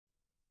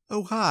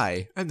Oh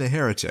hi, I'm the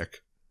heretic.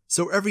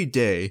 So every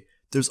day,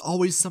 there's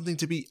always something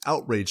to be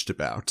outraged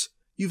about.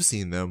 You've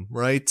seen them,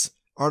 right?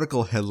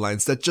 Article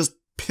headlines that just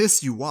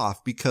piss you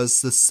off because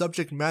the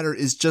subject matter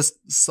is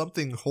just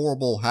something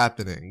horrible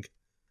happening.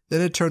 Then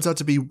it turns out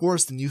to be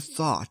worse than you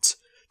thought,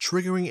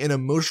 triggering an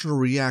emotional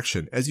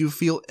reaction as you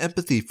feel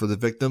empathy for the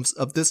victims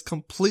of this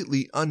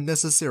completely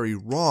unnecessary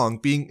wrong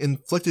being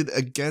inflicted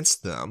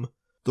against them.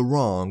 The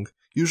wrong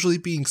usually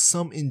being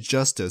some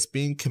injustice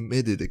being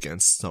committed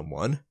against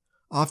someone,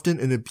 often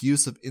an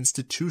abuse of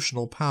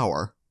institutional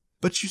power.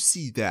 But you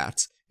see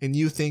that, and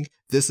you think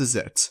this is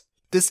it.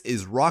 This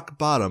is rock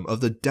bottom of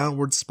the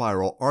downward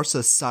spiral our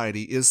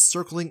society is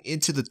circling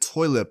into the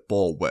toilet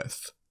bowl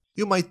with.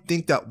 You might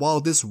think that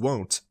while this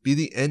won't be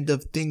the end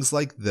of things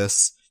like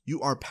this,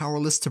 you are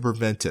powerless to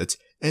prevent it,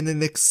 and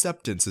an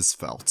acceptance is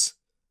felt.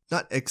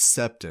 Not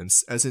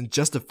acceptance as in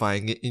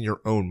justifying it in your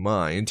own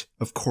mind,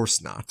 of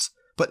course not,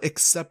 but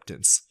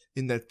acceptance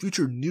in that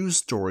future news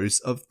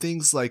stories of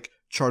things like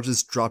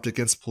charges dropped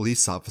against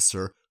police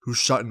officer who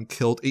shot and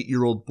killed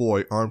 8-year-old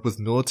boy armed with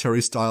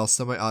military-style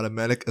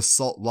semi-automatic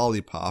assault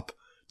lollipop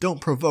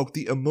don't provoke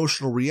the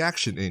emotional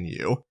reaction in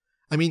you.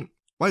 I mean,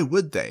 why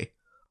would they?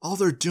 All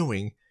they're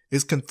doing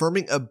is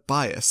confirming a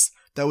bias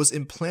that was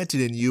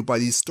implanted in you by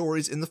these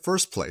stories in the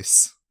first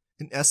place.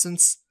 In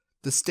essence,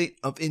 the state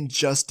of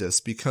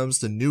injustice becomes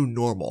the new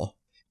normal.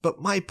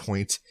 But my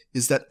point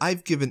is that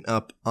I've given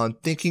up on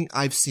thinking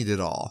I've seen it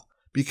all,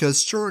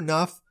 because sure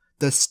enough,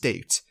 the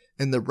state,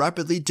 and the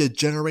rapidly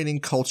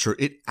degenerating culture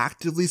it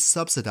actively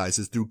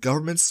subsidizes through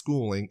government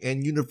schooling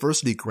and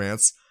university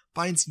grants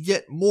finds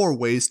yet more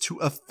ways to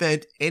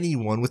offend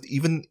anyone with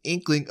even an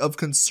inkling of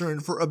concern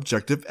for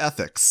objective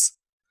ethics.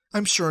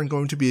 I'm sure I'm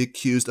going to be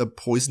accused of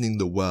poisoning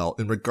the well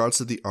in regards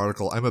to the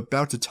article I'm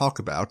about to talk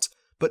about,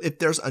 but if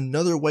there's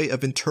another way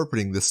of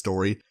interpreting this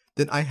story,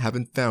 then I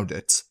haven't found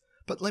it.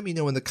 But let me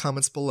know in the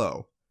comments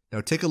below. Now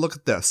take a look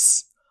at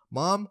this.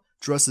 Mom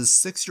dresses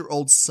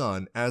 6-year-old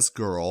son as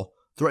girl,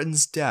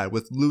 threatens dad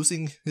with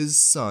losing his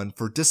son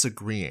for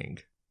disagreeing.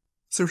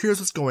 So here's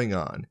what's going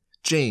on.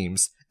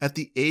 James, at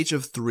the age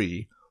of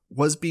 3,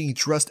 was being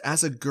dressed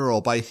as a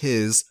girl by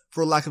his,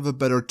 for lack of a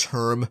better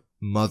term,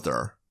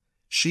 mother.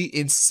 She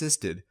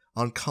insisted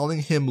on calling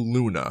him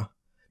Luna,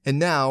 and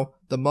now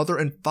the mother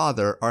and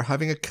father are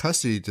having a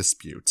custody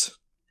dispute.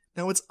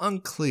 Now it's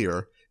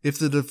unclear if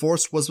the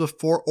divorce was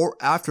before or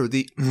after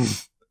the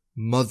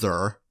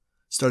mother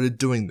started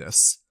doing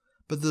this,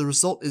 but the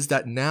result is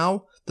that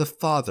now the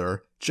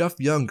father, Jeff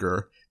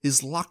Younger,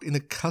 is locked in a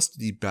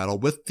custody battle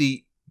with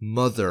the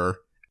mother,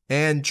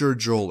 Anne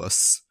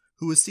Georgoulis,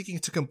 who is seeking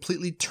to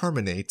completely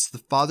terminate the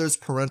father's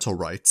parental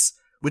rights,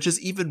 which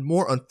is even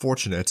more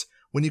unfortunate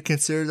when you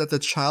consider that the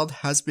child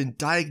has been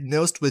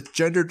diagnosed with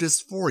gender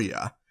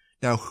dysphoria.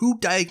 Now, who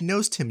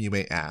diagnosed him, you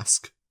may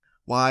ask?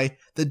 Why,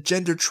 the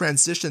gender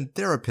transition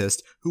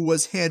therapist who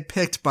was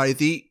handpicked by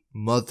the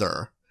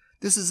mother.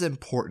 This is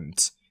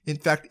important. In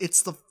fact,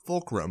 it's the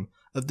fulcrum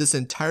of this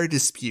entire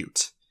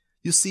dispute.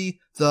 You see,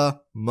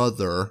 the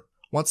mother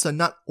wants to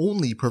not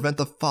only prevent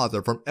the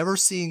father from ever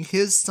seeing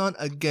his son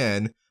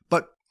again,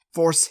 but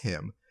force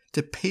him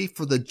to pay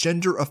for the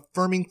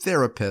gender-affirming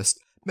therapist,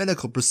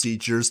 medical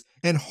procedures,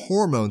 and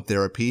hormone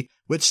therapy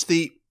which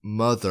the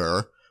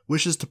mother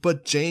wishes to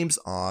put James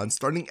on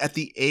starting at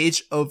the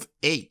age of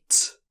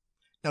 8.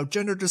 Now,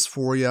 gender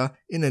dysphoria,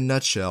 in a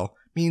nutshell,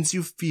 means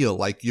you feel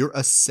like you're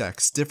a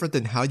sex different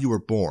than how you were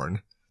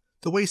born.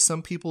 The way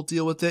some people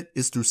deal with it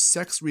is through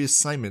sex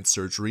reassignment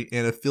surgery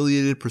and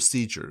affiliated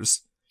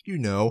procedures. You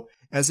know,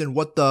 as in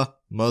what the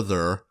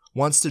mother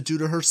wants to do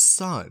to her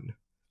son.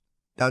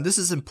 Now this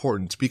is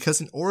important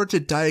because in order to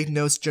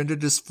diagnose gender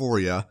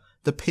dysphoria,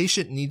 the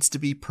patient needs to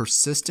be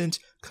persistent,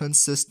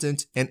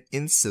 consistent, and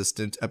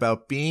insistent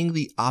about being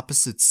the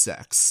opposite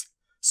sex.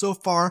 So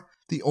far,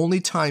 the only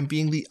time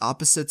being the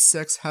opposite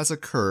sex has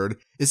occurred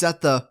is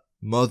at the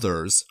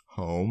mother's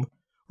home,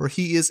 where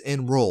he is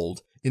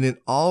enrolled in an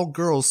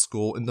all-girls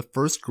school in the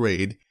 1st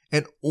grade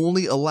and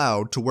only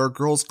allowed to wear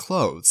girls'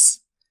 clothes.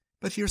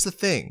 But here's the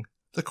thing,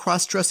 the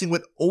cross-dressing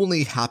would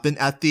only happen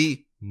at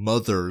the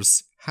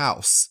mother's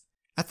house.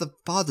 At the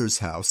father's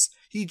house,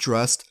 he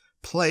dressed,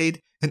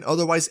 played, and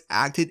otherwise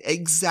acted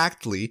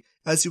exactly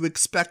as you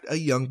expect a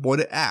young boy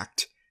to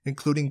act,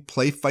 including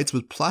play fights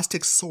with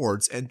plastic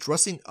swords and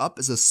dressing up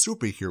as a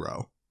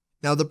superhero.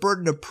 Now the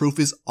burden of proof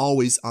is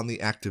always on the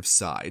active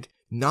side,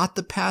 not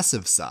the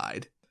passive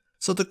side.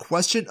 So the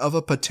question of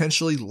a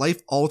potentially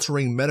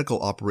life-altering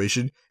medical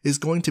operation is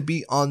going to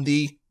be on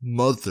the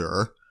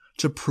mother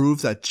to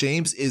prove that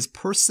James is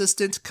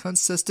persistent,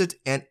 consistent,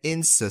 and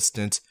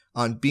insistent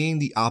on being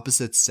the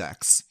opposite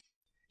sex.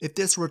 If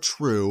this were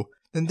true,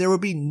 then there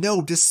would be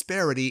no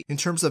disparity in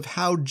terms of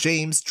how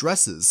James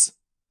dresses.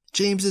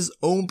 James's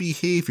own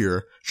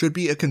behavior should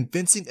be a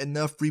convincing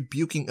enough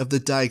rebuking of the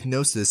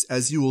diagnosis,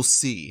 as you will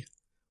see.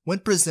 When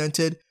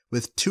presented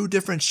with 2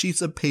 different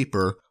sheets of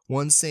paper,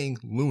 one saying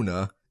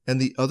Luna and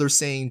the other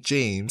saying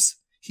James,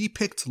 he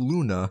picked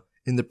Luna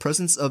in the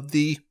presence of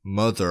the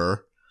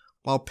mother,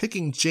 while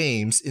picking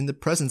James in the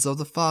presence of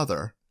the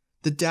father.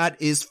 The dad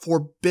is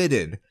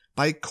forbidden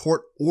by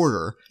court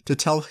order to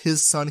tell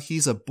his son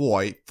he's a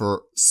boy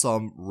for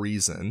some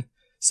reason.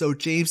 So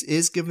James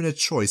is given a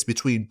choice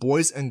between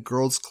boys and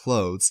girls'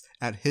 clothes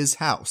at his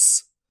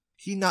house.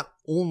 He not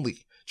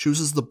only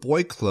chooses the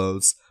boy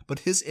clothes, but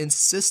his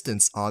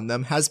insistence on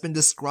them has been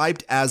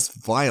described as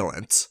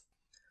violent.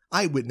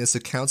 Eyewitness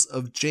accounts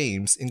of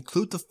James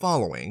include the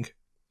following.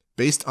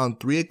 Based on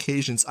 3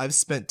 occasions I've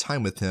spent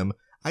time with him,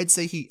 I'd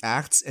say he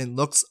acts and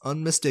looks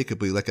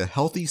unmistakably like a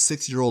healthy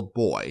 6-year-old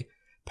boy,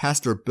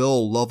 Pastor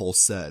Bill Lovell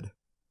said.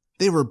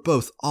 They were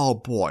both all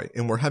boy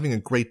and were having a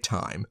great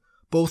time.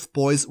 Both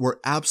boys were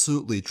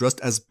absolutely dressed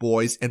as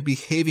boys and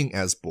behaving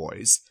as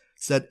boys,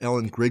 said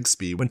Ellen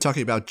Grigsby when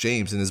talking about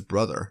James and his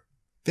brother.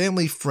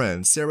 Family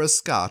friend Sarah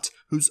Scott,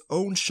 whose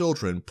own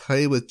children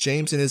play with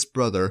James and his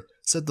brother,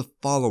 said the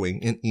following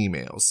in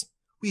emails.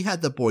 We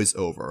had the boys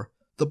over.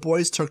 The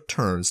boys took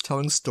turns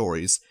telling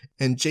stories,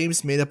 and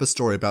James made up a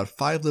story about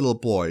 5 little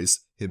boys,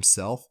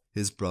 himself,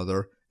 his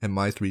brother, and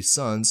my 3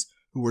 sons,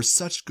 who were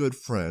such good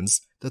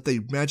friends that they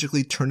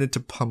magically turned into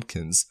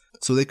pumpkins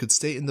so they could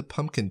stay in the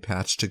pumpkin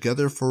patch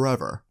together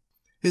forever.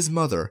 His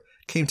mother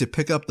came to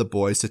pick up the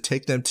boys to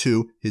take them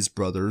to his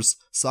brother's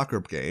soccer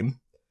game.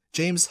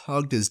 James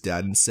hugged his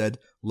dad and said,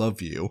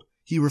 "Love you."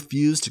 He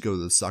refused to go to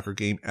the soccer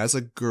game as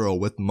a girl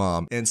with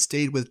mom and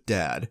stayed with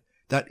dad.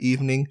 That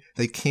evening,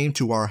 they came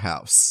to our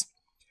house.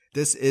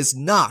 This is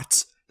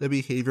not the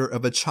behavior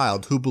of a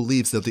child who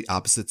believes they're the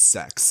opposite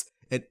sex,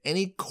 and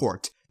any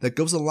court that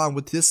goes along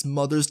with this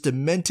mother's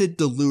demented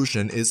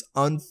delusion is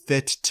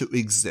unfit to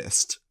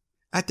exist.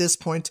 At this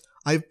point,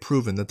 I've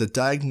proven that the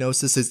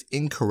diagnosis is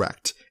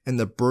incorrect and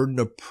the burden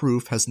of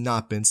proof has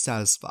not been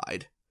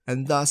satisfied,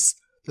 and thus,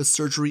 the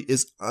surgery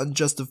is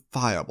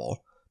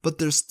unjustifiable, but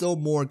there's still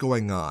more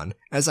going on,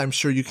 as I'm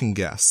sure you can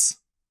guess.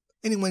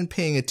 Anyone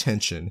paying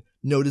attention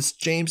noticed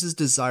James's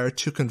desire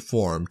to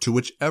conform to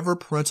whichever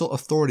parental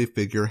authority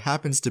figure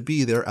happens to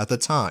be there at the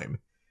time.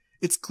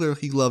 It's clear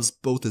he loves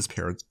both his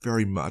parents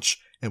very much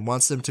and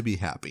wants them to be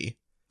happy.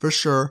 For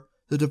sure,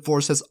 the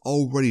divorce has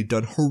already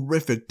done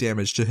horrific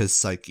damage to his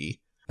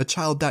psyche. A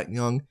child that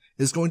young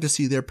is going to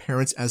see their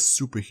parents as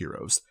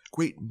superheroes,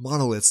 great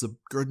monoliths of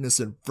goodness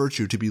and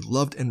virtue to be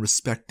loved and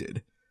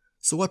respected.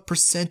 So what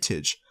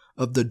percentage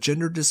of the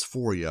gender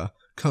dysphoria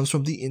comes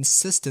from the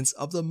insistence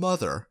of the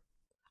mother?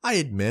 I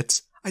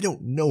admit, I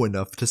don't know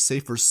enough to say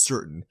for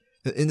certain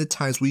that in the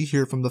times we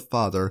hear from the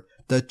father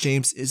that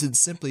James isn't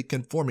simply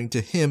conforming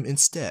to him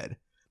instead.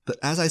 But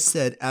as I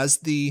said, as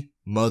the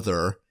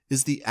mother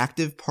is the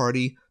active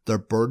party, the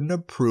burden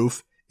of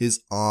proof is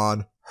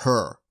on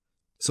her.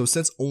 So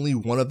since only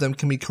one of them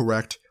can be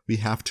correct, we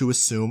have to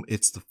assume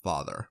it's the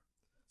father.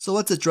 So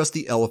let's address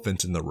the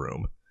elephant in the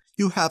room.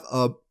 You have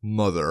a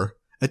mother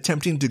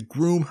attempting to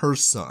groom her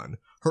son,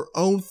 her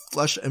own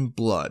flesh and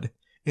blood,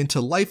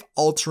 into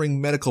life-altering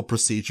medical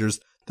procedures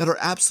that are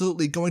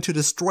absolutely going to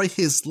destroy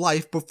his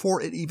life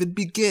before it even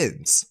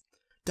begins.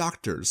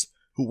 Doctors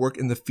who work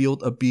in the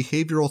field of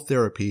behavioral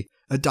therapy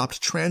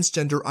adopt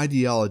transgender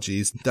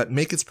ideologies that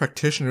make its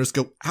practitioners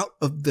go out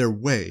of their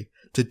way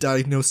to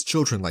diagnose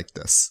children like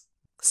this.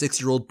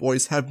 6-year-old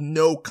boys have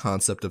no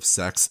concept of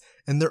sex,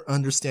 and their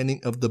understanding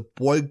of the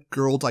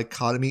boy-girl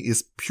dichotomy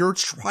is pure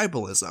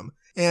tribalism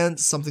and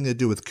something to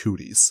do with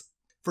cooties.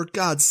 For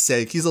God's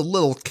sake, he's a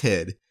little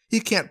kid. He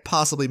can't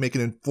possibly make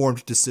an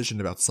informed decision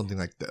about something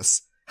like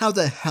this. How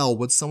the hell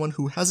would someone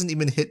who hasn't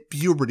even hit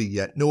puberty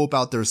yet know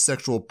about their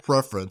sexual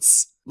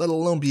preference, let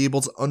alone be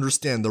able to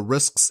understand the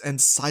risks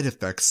and side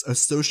effects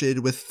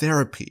associated with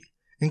therapy,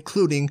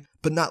 including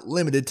but not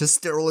limited to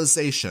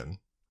sterilization?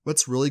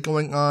 What's really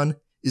going on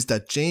is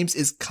that James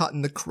is caught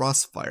in the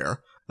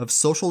crossfire of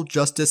social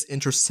justice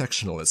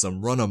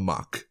intersectionalism run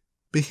amok.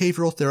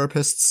 Behavioral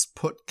therapists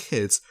put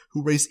kids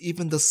who raise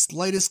even the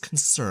slightest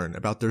concern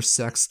about their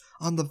sex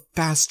on the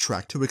fast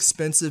track to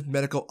expensive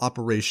medical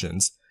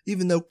operations,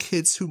 even though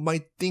kids who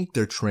might think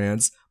they're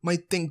trans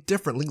might think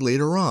differently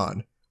later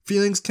on.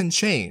 Feelings can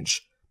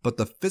change, but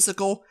the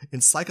physical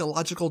and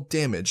psychological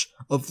damage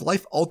of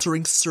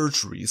life-altering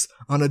surgeries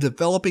on a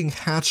developing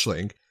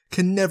hatchling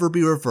can never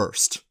be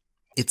reversed.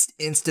 It's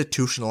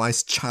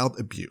institutionalized child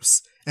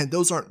abuse, and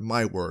those aren't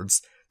my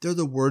words. They're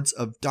the words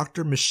of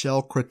Dr.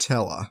 Michelle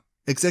Cretella,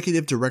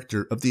 Executive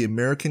Director of the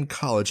American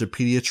College of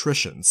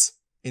Pediatricians.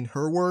 In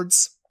her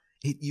words,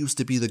 it used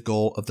to be the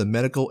goal of the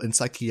medical and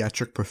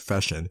psychiatric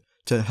profession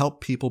to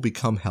help people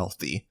become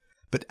healthy,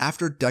 but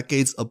after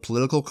decades of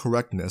political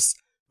correctness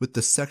with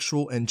the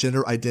sexual and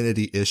gender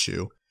identity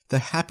issue, the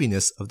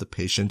happiness of the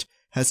patient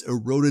has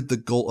eroded the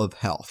goal of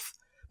health.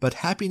 But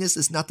happiness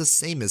is not the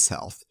same as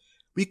health.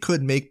 We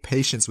could make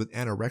patients with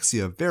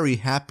anorexia very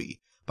happy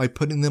by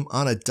putting them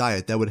on a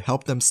diet that would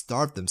help them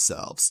starve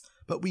themselves,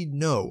 but we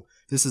know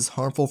this is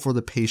harmful for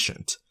the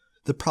patient.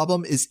 The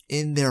problem is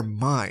in their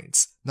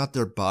minds, not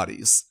their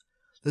bodies.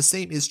 The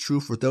same is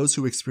true for those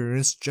who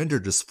experience gender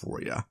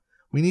dysphoria.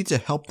 We need to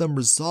help them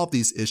resolve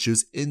these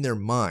issues in their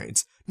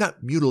minds,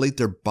 not mutilate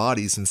their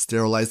bodies and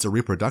sterilize their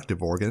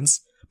reproductive organs.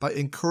 By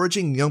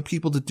encouraging young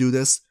people to do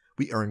this,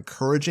 we are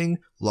encouraging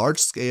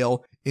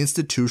large-scale,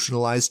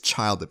 institutionalized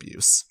child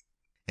abuse.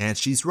 And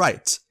she's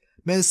right.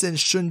 Medicine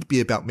shouldn't be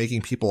about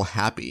making people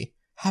happy.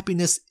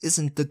 Happiness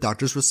isn't the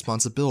doctor's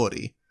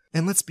responsibility.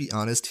 And let's be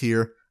honest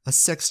here, a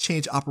sex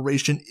change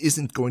operation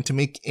isn't going to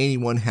make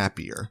anyone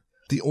happier.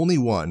 The only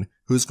one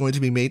who's going to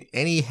be made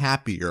any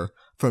happier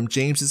from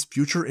James's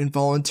future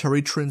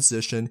involuntary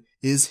transition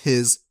is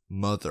his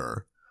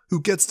mother,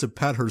 who gets to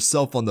pat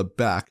herself on the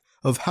back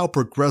of how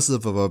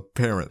progressive of a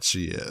parent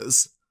she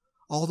is.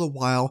 All the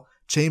while,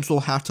 James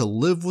will have to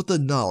live with the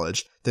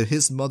knowledge that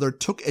his mother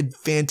took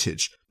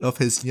advantage of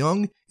his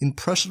young,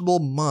 impressionable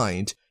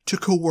mind to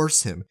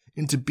coerce him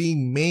into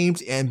being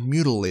maimed and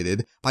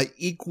mutilated by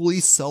equally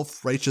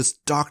self-righteous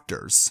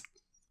doctors.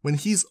 When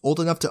he's old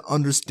enough to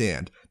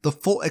understand the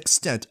full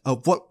extent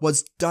of what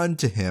was done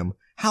to him,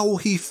 how will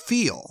he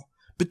feel?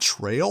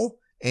 Betrayal?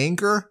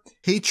 Anger?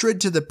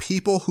 Hatred to the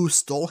people who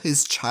stole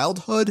his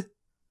childhood?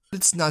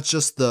 It's not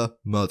just the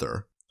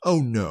mother. Oh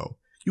no.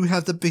 You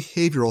have the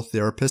behavioral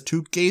therapist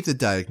who gave the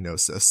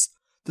diagnosis,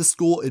 the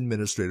school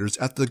administrators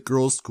at the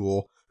girls'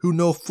 school who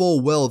know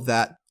full well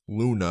that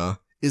Luna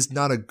is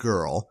not a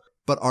girl,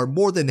 but are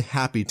more than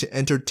happy to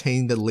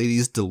entertain the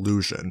lady's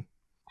delusion,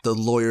 the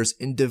lawyers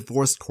in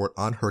divorce court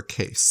on her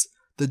case,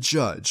 the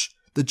judge,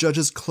 the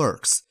judge's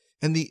clerks,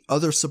 and the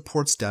other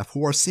support staff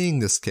who are seeing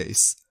this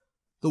case,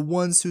 the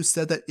ones who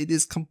said that it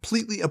is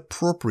completely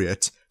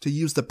appropriate to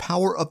use the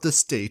power of the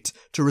state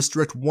to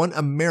restrict one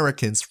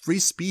American's free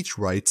speech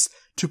rights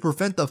to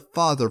prevent the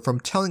father from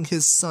telling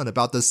his son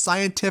about the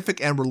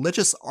scientific and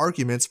religious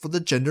arguments for the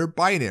gender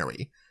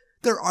binary.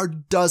 There are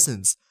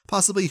dozens,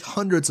 possibly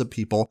hundreds of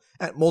people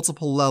at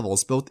multiple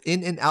levels, both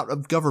in and out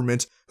of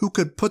government, who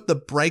could put the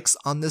brakes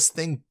on this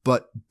thing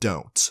but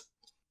don't.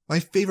 My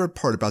favorite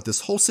part about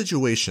this whole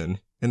situation,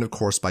 and of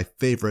course by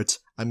favorite,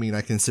 I mean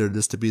I consider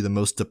this to be the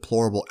most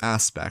deplorable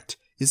aspect,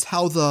 is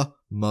how the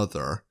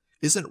mother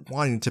isn't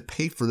wanting to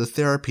pay for the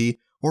therapy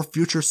or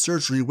future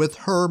surgery with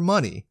her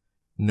money.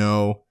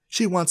 No,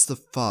 she wants the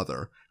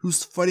father,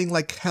 who's fighting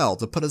like hell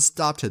to put a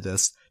stop to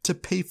this, to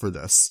pay for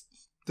this.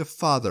 The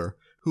father,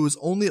 who is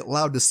only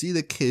allowed to see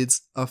the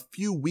kids a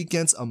few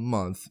weekends a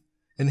month,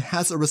 and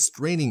has a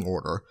restraining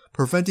order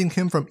preventing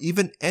him from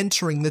even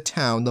entering the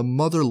town the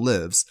mother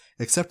lives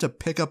except to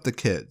pick up the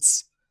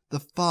kids. The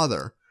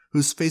father,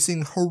 who's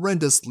facing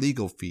horrendous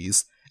legal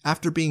fees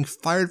after being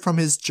fired from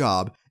his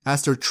job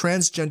after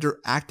transgender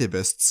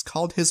activists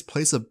called his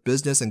place of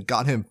business and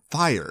got him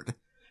fired.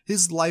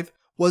 His life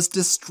was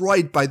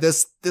destroyed by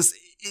this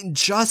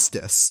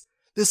injustice.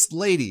 This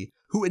lady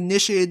who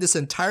initiated this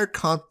entire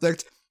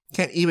conflict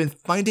can't even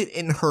find it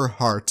in her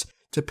heart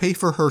to pay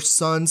for her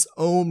son's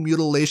own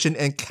mutilation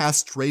and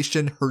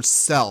castration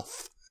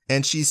herself.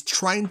 And she's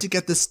trying to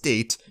get the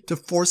state to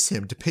force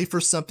him to pay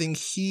for something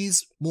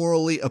he's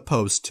morally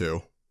opposed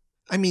to.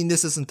 I mean,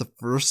 this isn't the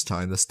first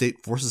time the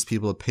state forces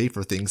people to pay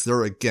for things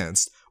they're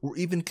against or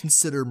even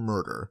consider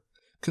murder.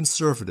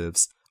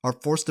 Conservatives are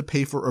forced to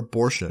pay for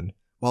abortion,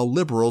 while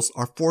liberals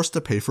are forced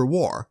to pay for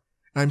war.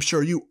 And I'm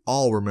sure you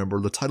all remember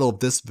the title of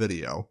this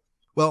video.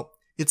 Well,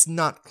 it's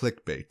not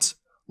clickbait.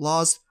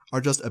 Laws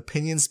are just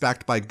opinions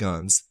backed by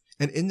guns,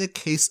 and in the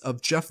case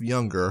of Jeff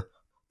Younger,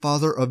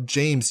 father of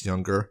James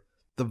Younger,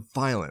 the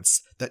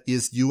violence that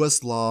is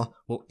U.S. law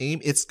will aim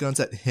its guns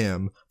at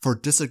him for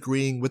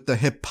disagreeing with the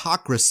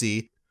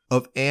hypocrisy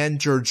of Ann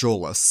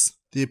Georgoulis.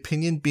 The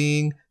opinion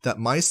being that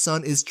my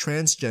son is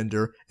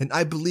transgender, and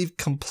I believe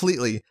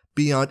completely,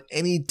 beyond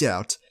any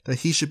doubt, that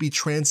he should be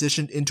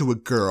transitioned into a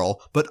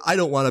girl, but I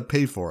don't want to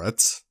pay for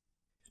it.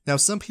 Now,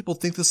 some people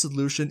think the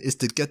solution is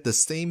to get the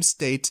same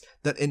state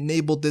that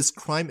enabled this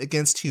crime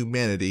against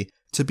humanity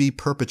to be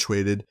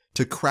perpetrated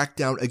to crack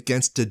down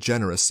against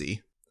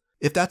degeneracy.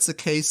 If that's the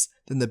case,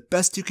 then the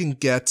best you can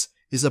get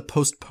is a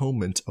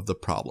postponement of the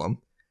problem.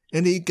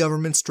 Any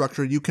government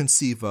structure you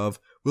conceive of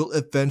will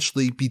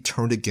eventually be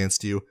turned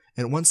against you,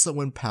 and once so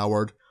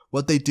empowered,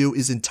 what they do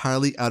is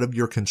entirely out of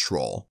your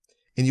control,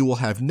 and you will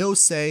have no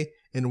say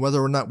in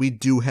whether or not we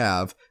do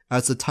have,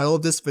 as the title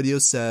of this video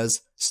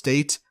says,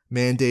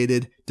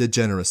 state-mandated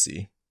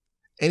degeneracy.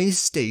 Any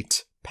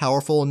state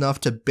powerful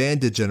enough to ban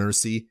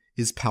degeneracy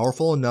is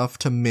powerful enough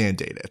to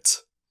mandate it.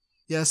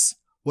 Yes,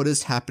 what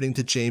is happening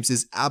to James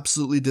is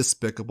absolutely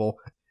despicable,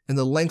 and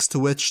the lengths to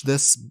which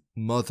this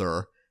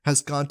mother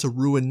has gone to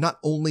ruin not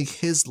only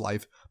his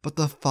life, but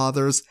the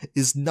father's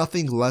is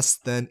nothing less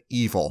than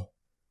evil.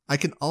 I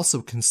can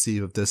also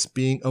conceive of this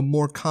being a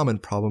more common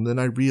problem than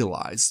I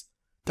realize.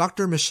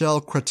 Dr.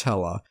 Michelle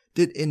Cretella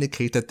did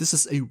indicate that this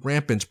is a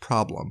rampant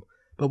problem,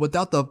 but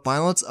without the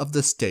violence of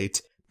the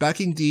state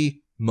backing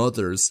the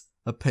mother's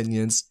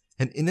opinions,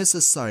 and in a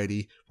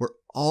society where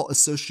all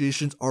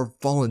associations are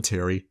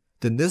voluntary,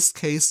 then this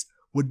case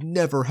would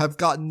never have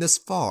gotten this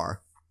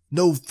far.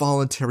 No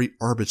voluntary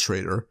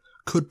arbitrator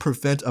could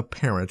prevent a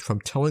parent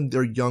from telling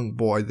their young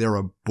boy they're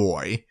a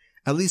boy,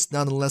 at least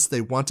not unless they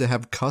want to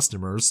have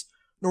customers,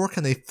 nor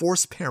can they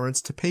force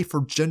parents to pay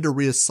for gender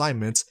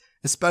reassignment,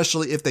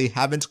 especially if they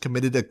haven't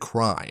committed a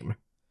crime.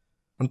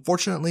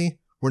 Unfortunately,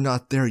 we're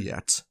not there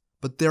yet,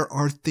 but there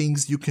are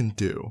things you can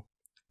do.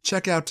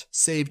 Check out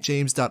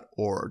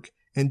SaveJames.org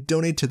and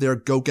donate to their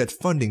Go Get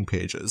Funding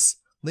pages.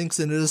 Links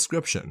in the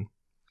description.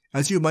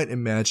 As you might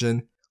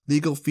imagine,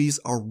 legal fees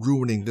are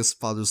ruining this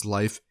father's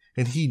life,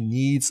 and he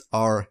needs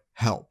our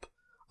help.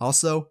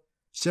 Also,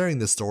 sharing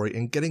this story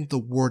and getting the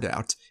word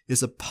out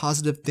is a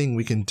positive thing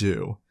we can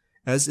do,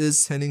 as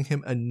is sending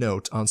him a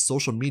note on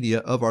social media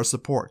of our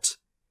support.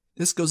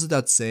 This goes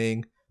without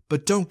saying,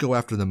 but don't go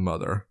after the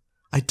mother.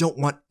 I don't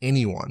want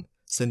anyone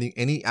sending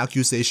any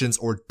accusations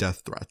or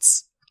death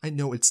threats. I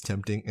know it's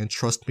tempting, and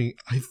trust me,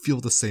 I feel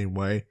the same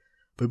way,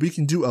 but we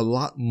can do a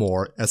lot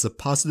more as a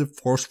positive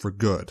force for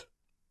good.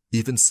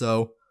 Even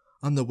so,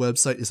 on the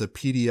website is a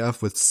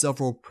PDF with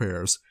several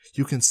prayers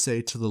you can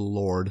say to the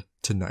Lord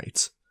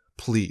tonight.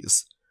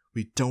 Please,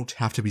 we don't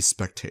have to be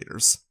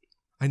spectators.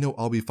 I know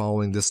I'll be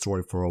following this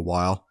story for a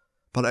while,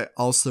 but I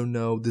also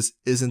know this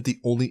isn't the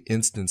only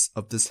instance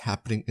of this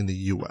happening in the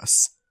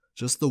US,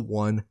 just the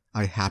one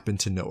I happen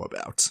to know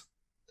about.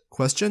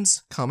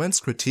 Questions, comments,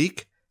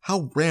 critique?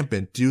 How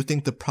rampant do you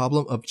think the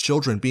problem of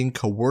children being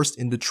coerced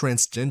into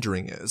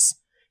transgendering is?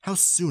 How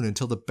soon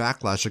until the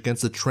backlash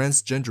against the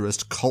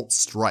transgenderist cult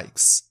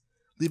strikes?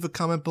 Leave a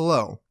comment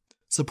below.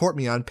 Support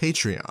me on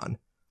Patreon.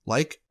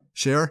 Like,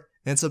 share,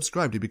 and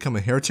subscribe to become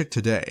a heretic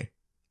today.